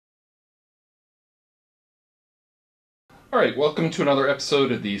All right, welcome to another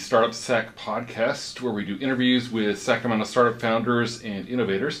episode of the StartupSac podcast, where we do interviews with Sacramento startup founders and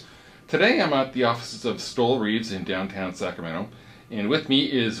innovators. Today I'm at the offices of Stoll Reeves in downtown Sacramento, and with me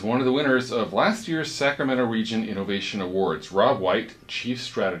is one of the winners of last year's Sacramento Region Innovation Awards, Rob White, Chief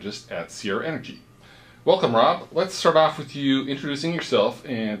Strategist at Sierra Energy. Welcome, Rob. Let's start off with you introducing yourself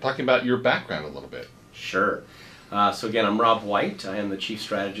and talking about your background a little bit. Sure. So again, I'm Rob White. I am the Chief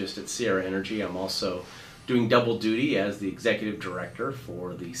Strategist at Sierra Energy. I'm also doing double duty as the Executive Director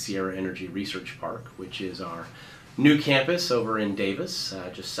for the Sierra Energy Research Park, which is our new campus over in Davis,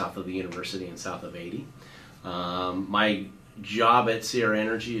 just south of the university and south of 80. My job at Sierra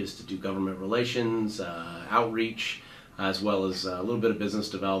Energy is to do government relations, outreach, as well as a little bit of business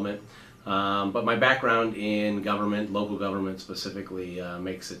development. But my background in government, local government specifically,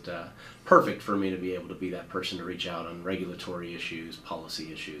 makes it perfect for me to be able to be that person to reach out on regulatory issues,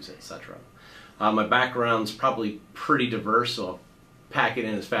 policy issues, etc. My background's probably pretty diverse, so I'll pack it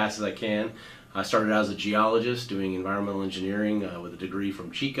in as fast as I can. I started out as a geologist doing environmental engineering with a degree from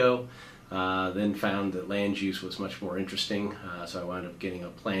Chico, then found that land use was much more interesting, so I wound up getting a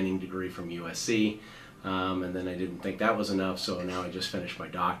planning degree from USC. And then I didn't think that was enough, so now I just finished my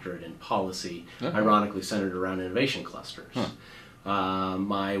doctorate in policy, ironically centered around innovation clusters.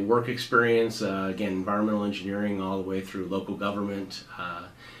 My work experience, again, environmental engineering all the way through local government,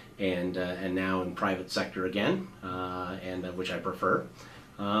 and now in private sector again, which I prefer.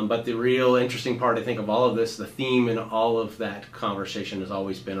 But the real interesting part, I think, of all of this, the theme in all of that conversation has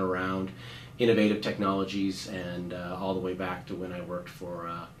always been around innovative technologies, and all the way back to when I worked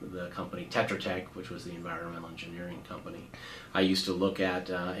for the company Tetra Tech, which was the environmental engineering company. I used to look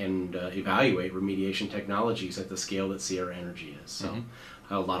at and evaluate remediation technologies at the scale that Sierra Energy is. So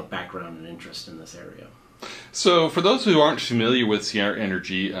I have a lot of background and interest in this area. So for those who aren't familiar with Sierra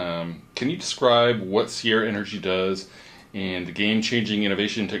Energy, can you describe what Sierra Energy does and the game-changing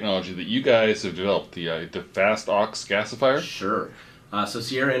innovation technology that you guys have developed, the FastOx Gasifier? Sure. So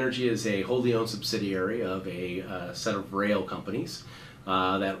Sierra Energy is a wholly owned subsidiary of a set of rail companies.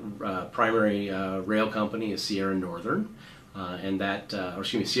 That primary rail company is Sierra Northern,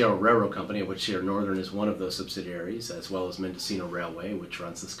 Sierra Railroad Company, of which Sierra Northern is one of those subsidiaries, as well as Mendocino Railway, which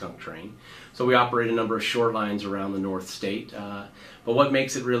runs the skunk train. So we operate a number of short lines around the North State. But what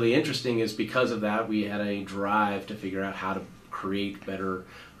makes it really interesting is because of that, we had a drive to figure out how to create better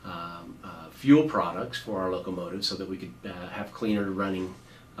fuel products for our locomotives so that we could have cleaner running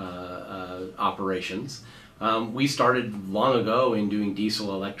operations. We started long ago in doing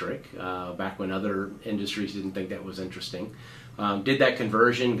diesel electric, back when other industries didn't think that was interesting. Did that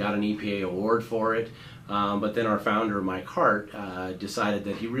conversion, got an EPA award for it, but then our founder, Mike Hart, decided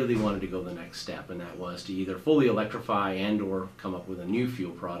that he really wanted to go the next step, and that was to either fully electrify and or come up with a new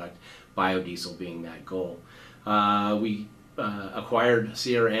fuel product, biodiesel being that goal. We acquired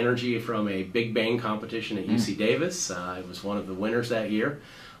Sierra Energy from a Big Bang competition at UC Davis. I was one of the winners that year,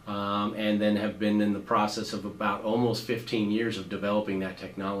 and then have been in the process of about almost 15 years of developing that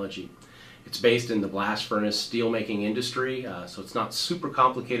technology. It's based in the blast furnace steelmaking industry, so it's not super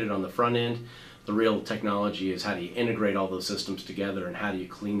complicated on the front end. The real technology is how do you integrate all those systems together and how do you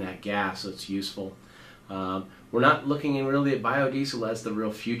clean that gas so it's useful. We're not looking really at biodiesel as the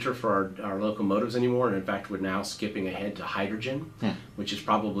real future for our locomotives anymore, and in fact we're now skipping ahead to hydrogen, which is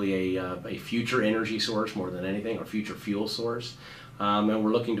probably a future energy source more than anything, or future fuel source. And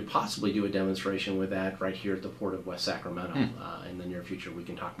we're looking to possibly do a demonstration with that right here at the Port of West Sacramento in the near future. We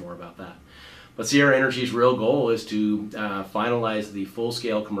can talk more about that. But Sierra Energy's real goal is to finalize the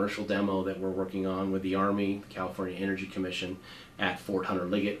full-scale commercial demo that we're working on with the Army, the California Energy Commission, at Fort Hunter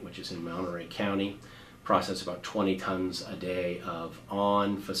Liggett, which is in Monterey County. Process about 20 tons a day of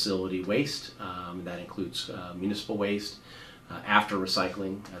on-facility waste. That includes municipal waste, after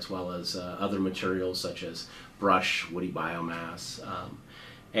recycling, as well as other materials such as brush, woody biomass,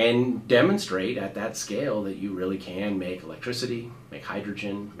 and demonstrate at that scale that you really can make electricity, make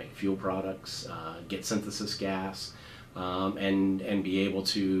hydrogen, make fuel products, get synthesis gas, and be able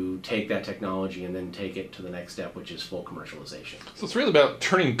to take that technology and then take it to the next step, which is full commercialization. So it's really about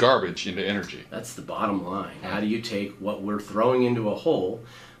turning garbage into energy. That's the bottom line. How do you take what we're throwing into a hole,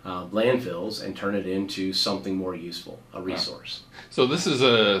 landfills, and turn it into something more useful, a resource? So this is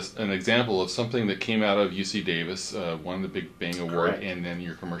an example of something that came out of UC Davis, won the Big Bang Award, and then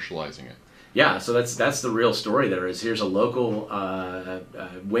you're commercializing it. Yeah, so that's the real story there. Is here's a local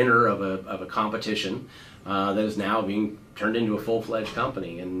winner of a competition that is now being turned into a full-fledged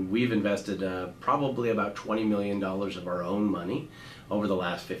company, and we've invested probably about $20 million of our own money over the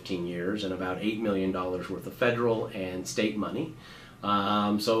last 15 years, and about $8 million worth of federal and state money.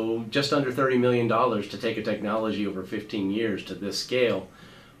 So just under $30 million to take a technology over 15 years to this scale.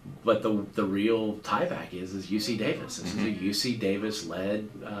 But the real tieback is UC Davis. This is a UC Davis-led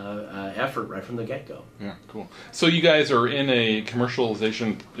effort right from the get-go. Yeah, cool. So you guys are in a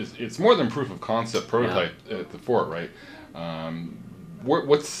commercialization, it's more than proof of concept prototype at the fort, right?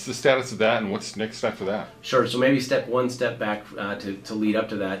 What's the status of that, and what's next after that? Sure. So maybe one step back to lead up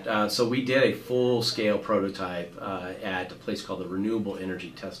to that. So we did a full-scale prototype at a place called the Renewable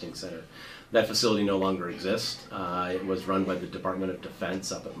Energy Testing Center. That facility no longer exists. It was run by the Department of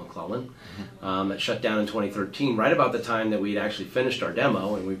Defense up at McClellan. It shut down in 2013, right about the time that we'd actually finished our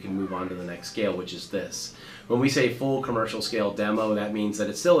demo, and we can move on to the next scale, which is this. When we say full commercial scale demo, that means that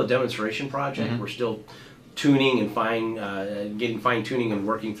it's still a demonstration project. We're still tuning and getting fine tuning and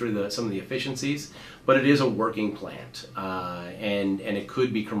working through some of the efficiencies, but it is a working plant, and it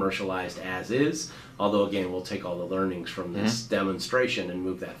could be commercialized as is. Although again, we'll take all the learnings from this demonstration and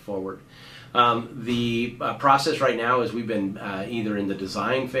move that forward. The process right now is we've been either in the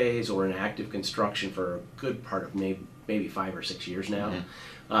design phase or in active construction for a good part of maybe 5 or 6 years now.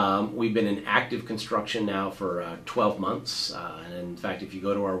 We've been in active construction now for 12 months. And in fact, if you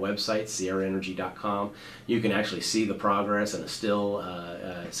go to our website, sierraenergy.com, you can actually see the progress and a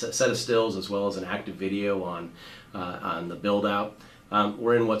set of stills as well as an active video on the build out.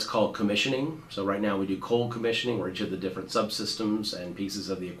 We're in what's called commissioning. So right now we do cold commissioning, where each of the different subsystems and pieces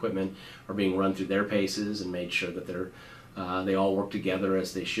of the equipment are being run through their paces and made sure that they all work together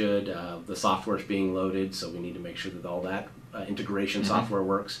as they should. The software is being loaded, so we need to make sure that all that integration software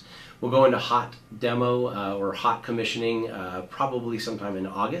works. We'll go into hot demo or hot commissioning probably sometime in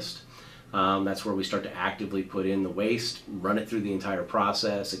August. That's where we start to actively put in the waste, run it through the entire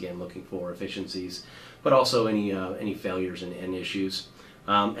process, again looking for efficiencies, but also any failures and issues.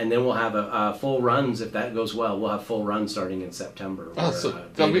 And then we'll have full runs, if that goes well. We'll have full runs starting in September. So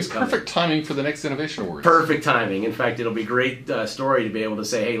that'll be perfect timing for the next Innovation Awards. Perfect timing. In fact, it'll be a great story to be able to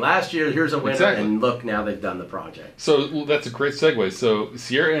say, hey, last year, here's a winner, and look, now they've done the project. So that's a great segue. So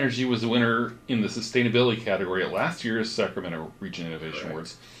Sierra Energy was the winner in the sustainability category at last year's Sacramento Region Innovation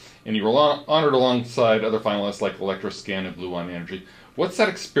Awards. And you were honored alongside other finalists like Electroscan and Blue One Energy. What's that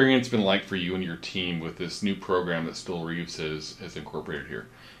experience been like for you and your team with this new program that Stoll Reeves has incorporated here?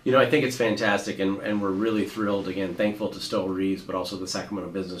 You know, I think it's fantastic, and we're really thrilled, again, thankful to Stoll Reeves, but also the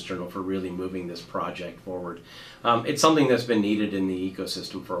Sacramento Business Journal for really moving this project forward. It's something that's been needed in the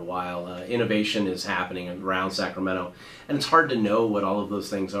ecosystem for a while. Innovation is happening around Sacramento, and it's hard to know what all of those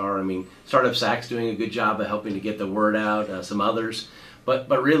things are. I mean, StartupSac's doing a good job of helping to get the word out, some others.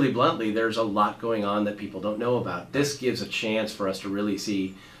 But really bluntly, there's a lot going on that people don't know about. This gives a chance for us to really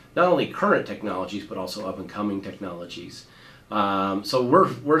see not only current technologies, but also up-and-coming technologies. So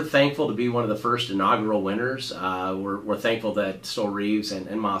we're thankful to be one of the first inaugural winners. We're thankful that Stoll Reeves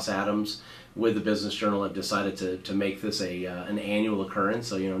and Moss Adams with the Business Journal have decided to make this an annual occurrence,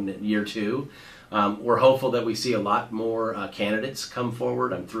 so year 2. We're hopeful that we see a lot more candidates come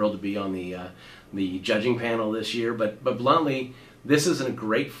forward. I'm thrilled to be on the judging panel this year, but bluntly, this isn't a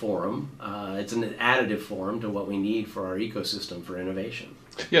great forum. It's an additive forum to what we need for our ecosystem for innovation.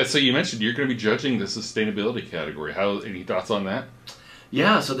 Yeah, so you mentioned you're going to be judging the sustainability category. Any thoughts on that?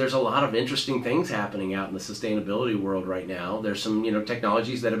 Yeah, so there's a lot of interesting things happening out in the sustainability world right now. There's some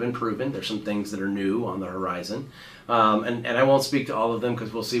technologies that have been proven. There's some things that are new on the horizon. And I won't speak to all of them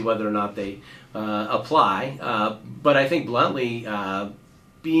because we'll see whether or not they apply. But I think bluntly,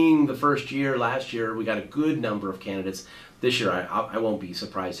 being the first year, last year, we got a good number of candidates. This year, I won't be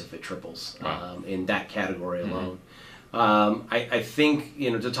surprised if it triples in that category alone. I think,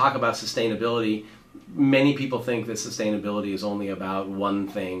 to talk about sustainability, many people think that sustainability is only about one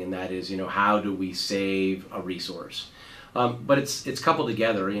thing, and that is, how do we save a resource? But it's coupled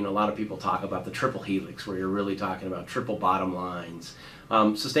together. A lot of people talk about the triple helix, where you're really talking about triple bottom lines.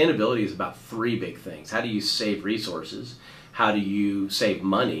 Sustainability is about 3 big things. How do you save resources? How do you save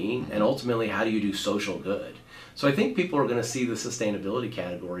money? And ultimately, how do you do social good? So I think people are going to see the sustainability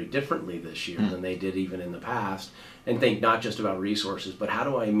category differently this year than they did even in the past, and think not just about resources, but how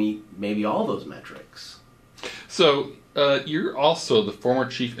do I meet maybe all those metrics? So you're also the former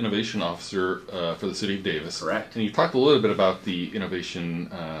Chief Innovation Officer for the City of Davis. Correct. And you talked a little bit about the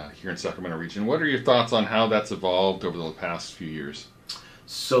innovation here in Sacramento region. What are your thoughts on how that's evolved over the past few years?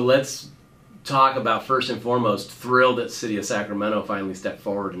 So let's talk about, first and foremost, thrilled that City of Sacramento finally stepped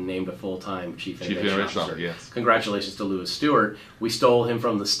forward and named a full-time Chief Innovation Officer. Yes. Congratulations to Lewis Stewart. We stole him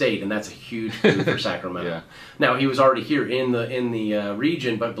from the state, and that's a huge coup for Sacramento. Yeah. Now, he was already here in the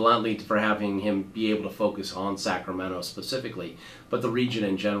region, but bluntly, for having him be able to focus on Sacramento specifically, but the region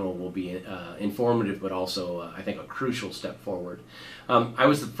in general will be informative, but also, I think, a crucial step forward. I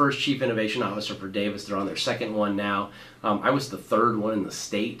was the first Chief Innovation Officer for Davis. They're on their second one now. I was the third one in the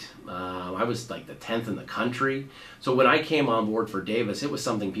state. I was like the 10th in the country. So when I came on board for Davis, it was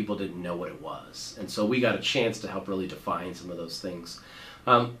something people didn't know what it was. And so we got a chance to help really define some of those things.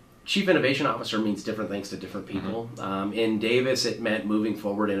 Chief Innovation Officer means different things to different people. In Davis, it meant moving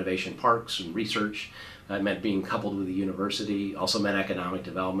forward innovation parks and research. It meant being coupled with the university. Also meant economic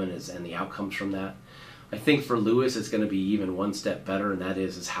development and the outcomes from that. I think for Lewis, it's going to be even one step better, and that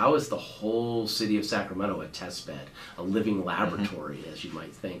is how is the whole city of Sacramento a test bed, a living laboratory, as you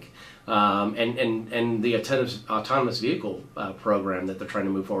might think. And the autonomous vehicle program that they're trying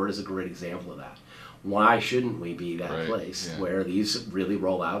to move forward is a great example of that. Why shouldn't we be that place where these really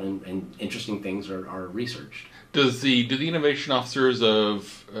roll out and interesting things are researched? Do the innovation officers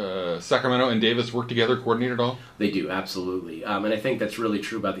of Sacramento and Davis work together, coordinate at all? They do, absolutely. And I think that's really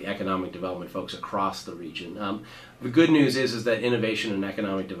true about the economic development folks across the region. The good news is that innovation and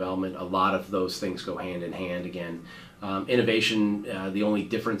economic development, a lot of those things go hand in hand again. Innovation, the only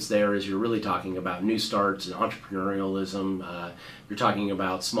difference there is you're really talking about new starts and entrepreneurialism. You're talking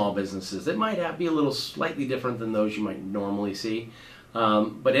about small businesses that might be a little slightly different than those you might normally see.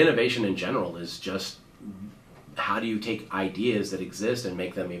 But innovation in general is just how do you take ideas that exist and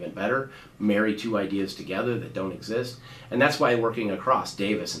make them even better, marry two ideas together that don't exist. And that's why working across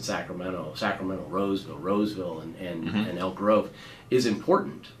Davis and Sacramento, Roseville, and Elk Grove is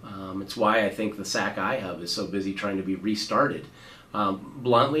important. It's why I think the SAC iHub is so busy trying to be restarted.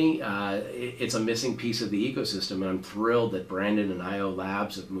 Bluntly, it's a missing piece of the ecosystem, and I'm thrilled that Brandon and IO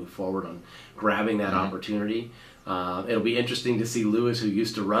Labs have moved forward on grabbing that opportunity. It'll be interesting to see Lewis, who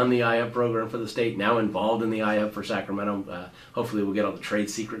used to run the iHub program for the state, now involved in the iHub for Sacramento. Hopefully we'll get all the trade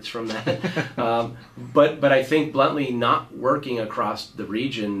secrets from that. But I think, bluntly, not working across the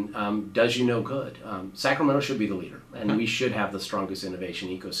region does you no good. Sacramento should be the leader, and we should have the strongest innovation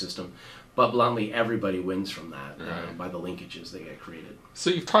ecosystem. But bluntly, everybody wins from that by the linkages that get created. So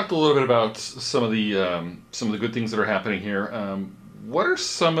you've talked a little bit about some of the good things that are happening here. What are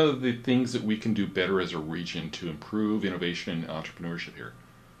some of the things that we can do better as a region to improve innovation and entrepreneurship here?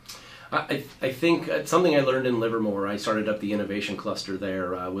 I think something I learned in Livermore, I started up the innovation cluster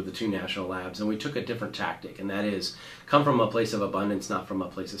there with the two national labs, and we took a different tactic, and that is come from a place of abundance, not from a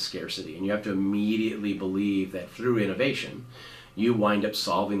place of scarcity. And you have to immediately believe that through innovation, you wind up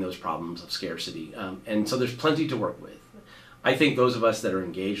solving those problems of scarcity. And so there's plenty to work with. I think those of us that are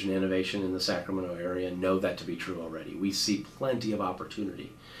engaged in innovation in the Sacramento area know that to be true already. We see plenty of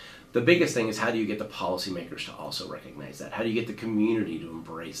opportunity. The biggest thing is how do you get the policymakers to also recognize that? How do you get the community to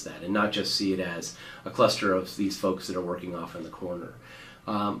embrace that and not just see it as a cluster of these folks that are working off in the corner?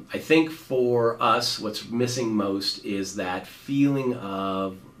 I think for us, what's missing most is that feeling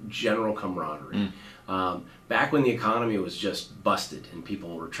of general camaraderie. Back when the economy was just busted and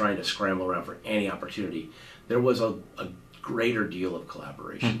people were trying to scramble around for any opportunity, there was a greater deal of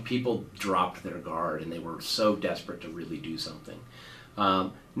collaboration. People dropped their guard and they were so desperate to really do something.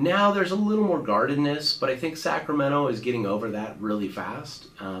 Now there's a little more guardedness, but I think Sacramento is getting over that really fast.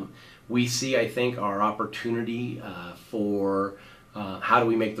 We see, I think, our opportunity for how do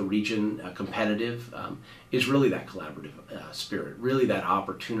we make the region competitive is really that collaborative spirit, really that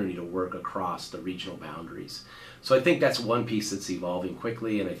opportunity to work across the regional boundaries. So I think that's one piece that's evolving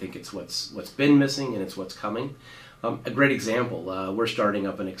quickly, and I think it's what's been missing and it's what's coming. A great example, we're starting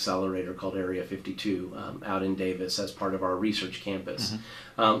up an accelerator called Area 52 out in Davis as part of our research campus.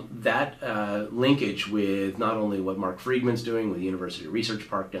 That linkage with not only what Mark Friedman's doing with the University Research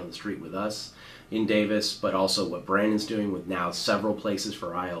Park down the street with us in Davis, but also what Brandon's doing with now several places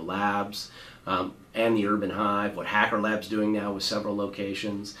for IO Labs and the Urban Hive, what Hacker Lab's doing now with several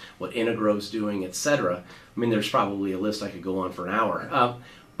locations, what Integro's doing, etc. I mean, there's probably a list I could go on for an hour.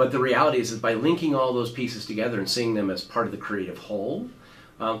 But the reality is that by linking all those pieces together and seeing them as part of the creative whole,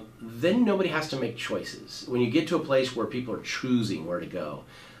 then nobody has to make choices. When you get to a place where people are choosing where to go,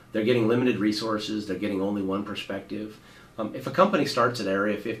 they're getting limited resources, they're getting only one perspective. If a company starts at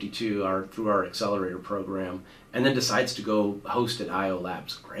Area 52 through our accelerator program and then decides to go host at IO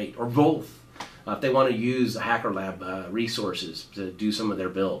Labs, great, or both. If they want to use Hacker Lab resources to do some of their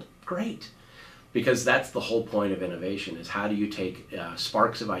build, great. Because that's the whole point of innovation, is how do you take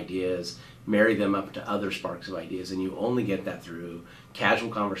sparks of ideas, marry them up to other sparks of ideas, and you only get that through casual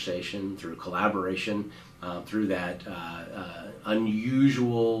conversation, through collaboration, through that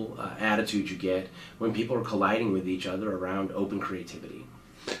unusual attitude you get when people are colliding with each other around open creativity.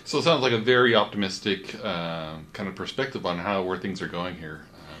 So it sounds like a very optimistic kind of perspective on where things are going here.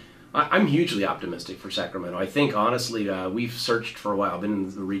 I'm hugely optimistic for Sacramento. I think, honestly, we've searched for a while. I've been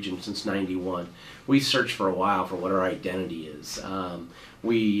in the region since '91. We searched for a while for what our identity is.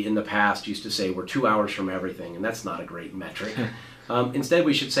 We, in the past, used to say we're 2 hours from everything, and that's not a great metric. Instead,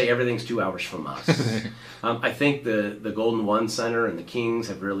 we should say everything's 2 hours from us. I think the Golden One Center and the Kings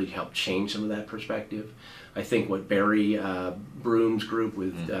have really helped change some of that perspective. I think what Barry Broom's group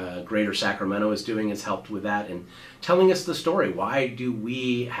with Greater Sacramento is doing has helped with that and telling us the story. Why do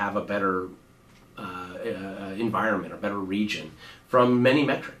we have a better environment, a better region from many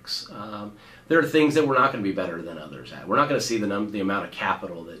metrics? There are things that we're not going to be better than others at. We're not going to see the amount of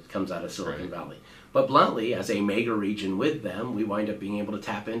capital that comes out of Silicon Valley. But bluntly, as a mega region with them, we wind up being able to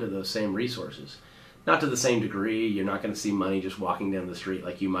tap into those same resources. Not to the same degree. You're not going to see money just walking down the street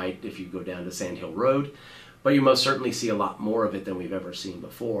like you might if you go down to Sand Hill Road. But you most certainly see a lot more of it than we've ever seen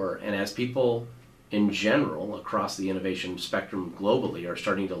before. And as people in general across the innovation spectrum globally are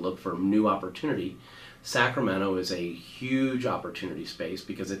starting to look for new opportunity, Sacramento is a huge opportunity space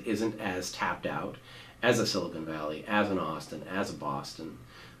because it isn't as tapped out as a Silicon Valley, as an Austin, as a Boston.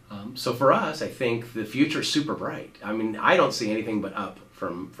 So for us, I think the future is super bright. I mean, I don't see anything but up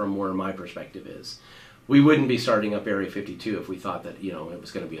from where my perspective is. We wouldn't be starting up Area 52 if we thought that, you know, it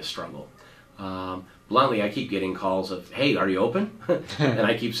was going to be a struggle. Bluntly, I keep getting calls of, hey, are you open? And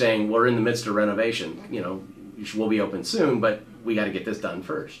I keep saying, we're in the midst of renovation. You know, we'll be open soon, but we got to get this done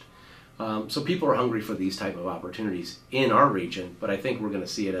first. So people are hungry for these type of opportunities in our region, but I think we're going to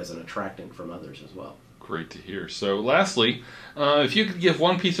see it as an attractant from others as well. Great to hear. So lastly, if you could give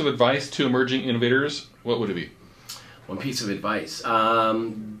one piece of advice to emerging innovators, what would it be? One piece of advice.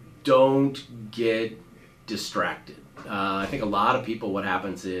 Don't get distracted. I think a lot of people, what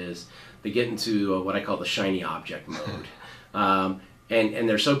happens is they get into what I call the shiny object mode. And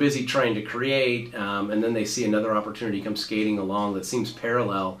they're so busy trying to create, and then they see another opportunity come skating along that seems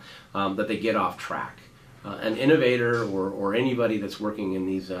parallel, that they get off track. An innovator or anybody that's working in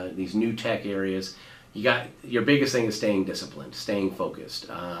these new tech areas, your biggest thing is staying disciplined, staying focused.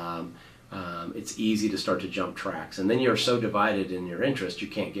 It's easy to start to jump tracks, and then you're so divided in your interest you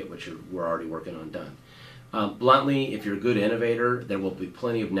can't get what we're already working on done. Bluntly, if you're a good innovator, there will be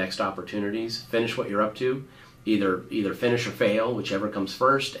plenty of next opportunities. Finish what you're up to. Either finish or fail, whichever comes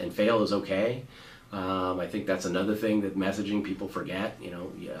first, and fail is okay. I think that's another thing that messaging people forget.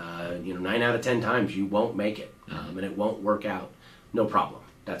 9 out of 10 times you won't make it, and it won't work out. No problem.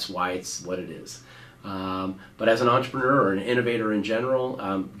 That's why it's what it is. But as an entrepreneur or an innovator in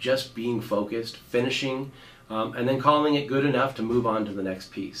general, just being focused, finishing, and then calling it good enough to move on to the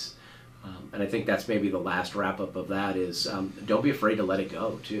next piece. And I think that's maybe the last wrap-up of that is don't be afraid to let it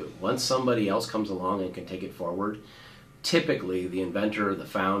go, too. Once somebody else comes along and can take it forward, typically the inventor, the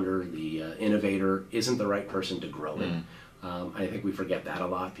founder, the innovator isn't the right person to grow it. I think we forget that a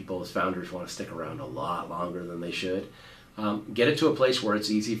lot. People as founders want to stick around a lot longer than they should. Get it to a place where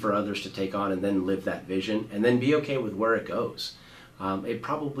it's easy for others to take on and then live that vision, and then be okay with where it goes. It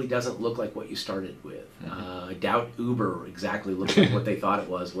probably doesn't look like what you started with. I doubt Uber exactly looked like what they thought it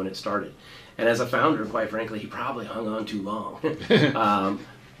was when it started. And as a founder, quite frankly, he probably hung on too long.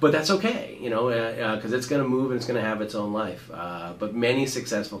 But that's okay, because it's going to move and it's going to have its own life. But many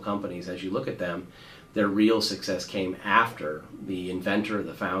successful companies, as you look at them, their real success came after the inventor,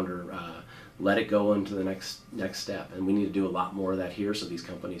 the founder, let it go into the next step. And we need to do a lot more of that here so these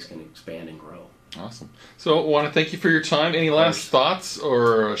companies can expand and grow. Awesome. So I want to thank you for your time. Any last thoughts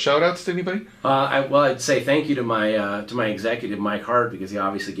or shout-outs to anybody? I'd say thank you to my executive, Mike Hart, because he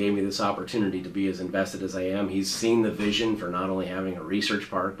obviously gave me this opportunity to be as invested as I am. He's seen the vision for not only having a research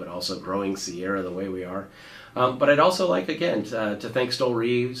park, but also growing Sierra the way we are. But I'd also like, again, to thank Stoll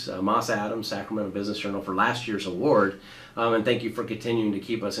Reeves, Moss Adams, Sacramento Business Journal for last year's award. And thank you for continuing to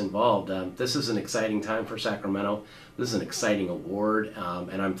keep us involved. This is an exciting time for Sacramento. This is an exciting award,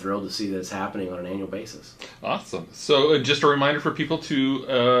 and I'm thrilled to see this happening on an annual basis. Awesome. So just a reminder for people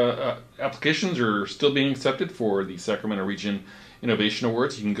to, applications are still being accepted for the Sacramento Region Innovation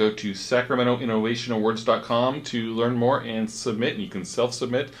Awards. You can go to sacramentoinnovationawards.com to learn more and submit. And you can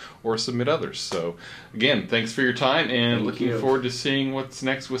self-submit or submit others. So again, thanks for your time, and looking forward to seeing what's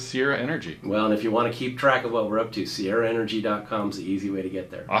next with Sierra Energy. Well, and if you want to keep track of what we're up to, sierraenergy.com is the easy way to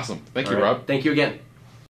get there. Awesome. Thank you, Rob. Thank you again.